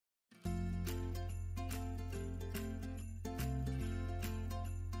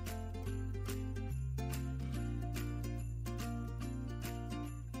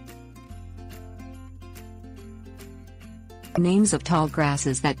Names of tall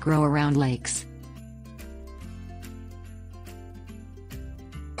grasses that grow around lakes.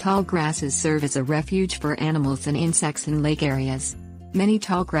 Tall grasses serve as a refuge for animals and insects in lake areas. Many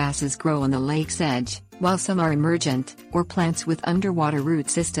tall grasses grow on the lake's edge, while some are emergent, or plants with underwater root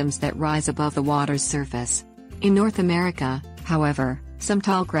systems that rise above the water's surface. In North America, however, some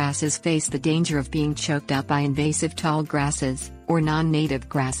tall grasses face the danger of being choked out by invasive tall grasses, or non-native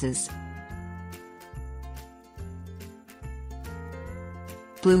grasses.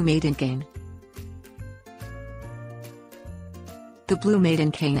 Blue Maidencane. The blue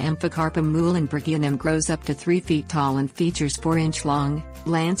Maidencane Amphicarpum muhlenbergianum grows up to 3 feet tall and features 4-inch-long,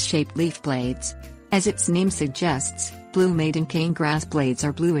 lance-shaped leaf blades. As its name suggests, blue Maidencane grass blades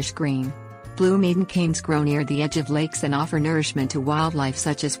are bluish-green. Blue Maidencanes grow near the edge of lakes and offer nourishment to wildlife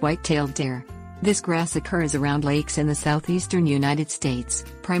such as white-tailed deer. This grass occurs around lakes in the southeastern United States,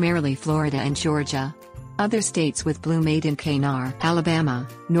 primarily Florida and Georgia. Other states with blue Maidencane are Alabama,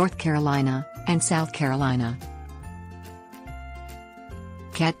 North Carolina, and South Carolina.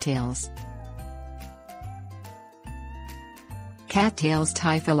 Cattails. Cattails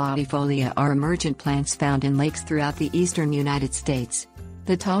typhilatifolia are emergent plants found in lakes throughout the eastern United States.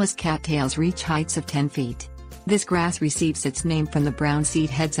 The tallest cattails reach heights of 10 feet. This grass receives its name from the brown seed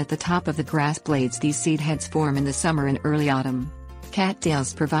heads at the top of the grass blades. These seed heads form in the summer and early autumn.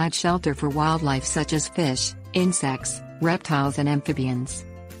 Cattails provide shelter for wildlife such as fish, insects, reptiles and amphibians.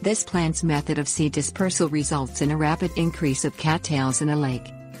 This plant's method of seed dispersal results in a rapid increase of cattails in a lake.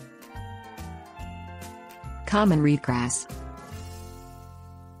 Common reedgrass.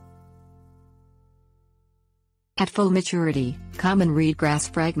 At full maturity, common reedgrass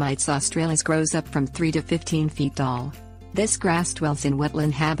Phragmites australis grows up from 3 to 15 feet tall. This grass dwells in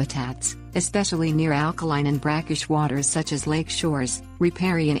wetland habitats, especially near alkaline and brackish waters such as lake shores,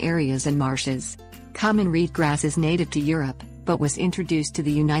 riparian areas and marshes. Common reedgrass is native to Europe, but was introduced to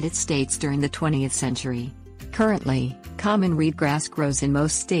the United States during the 20th century. Currently, common reedgrass grows in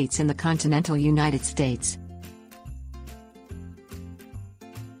most states in the continental United States.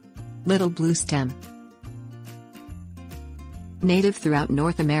 Little bluestem. Native throughout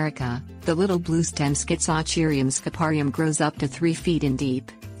North America, the little bluestem Schizocherium scaparium grows up to 3 feet in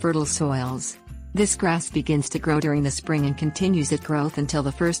deep, fertile soils. This grass begins to grow during the spring and continues its growth until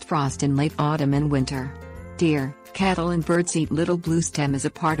the first frost in late autumn and winter. Deer, cattle and birds eat little bluestem as a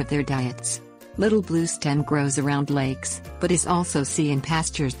part of their diets. Little bluestem grows around lakes, but is also seen in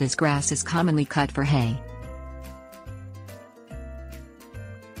pastures. This grass is commonly cut for hay.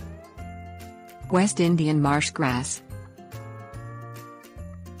 West Indian marsh grass.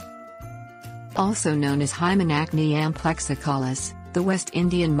 Also known as Hymenacne amplexicalis, the West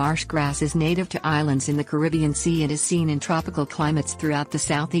Indian marsh grass is native to islands in the Caribbean Sea and is seen in tropical climates throughout the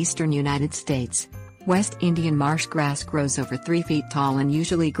southeastern United States. West Indian marsh grass grows over 3 feet tall and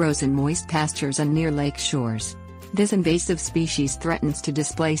usually grows in moist pastures and near lake shores. This invasive species threatens to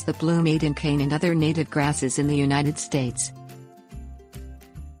displace the blue Maidencane and other native grasses in the United States.